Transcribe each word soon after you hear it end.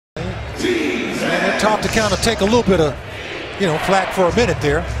And they're taught to kind of take a little bit of, flack for a minute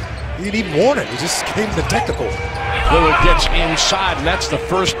there. He didn't even warn it. He just gave him the technical. Lillard gets inside, and that's the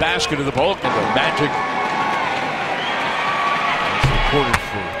first basket of the ball. And the Magic reported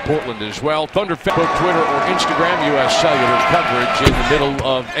for Portland as well. Thunder, Facebook, Twitter, or Instagram. U.S. Cellular coverage in the middle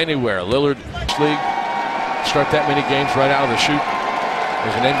of anywhere. Lillard league start that many games right out of the chute.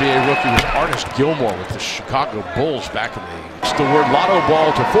 As an NBA rookie was Artis Gilmore with the Chicago Bulls back in the. It's the word lotto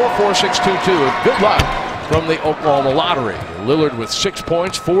ball to 44622. Good luck from the Oklahoma Lottery. Lillard with 6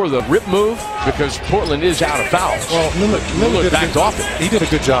 points for the rip move because Portland is out of fouls. Well, Lillard backed off it. He did a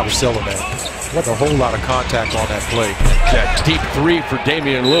good job of selling that. Wasn't a whole lot of contact on that play. That deep three for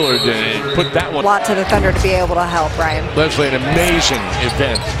Damian Lillard and put that one. A lot to the Thunder to be able to help, Ryan. Leslie, an amazing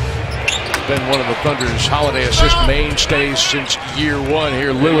event. Been one of the Thunder's holiday assist mainstays since year one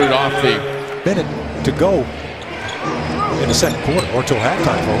here. Lillard off the minute to go in the second quarter, or till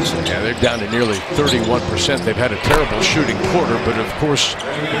halftime, folks. Yeah, they're down to nearly 31%. They've had a terrible shooting quarter, but of course,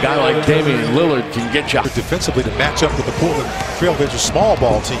 a guy like Damian Lillard can get you defensively to match up with the Portland Trailblazers small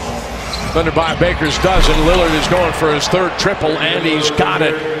ball team. Thunder by Baker's dozen. Lillard is going for his third triple, and he's got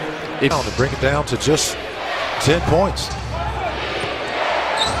it. To bring it down to just 10 points.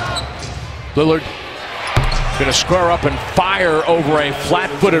 Lillard going to square up and fire over a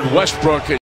flat-footed Westbrook.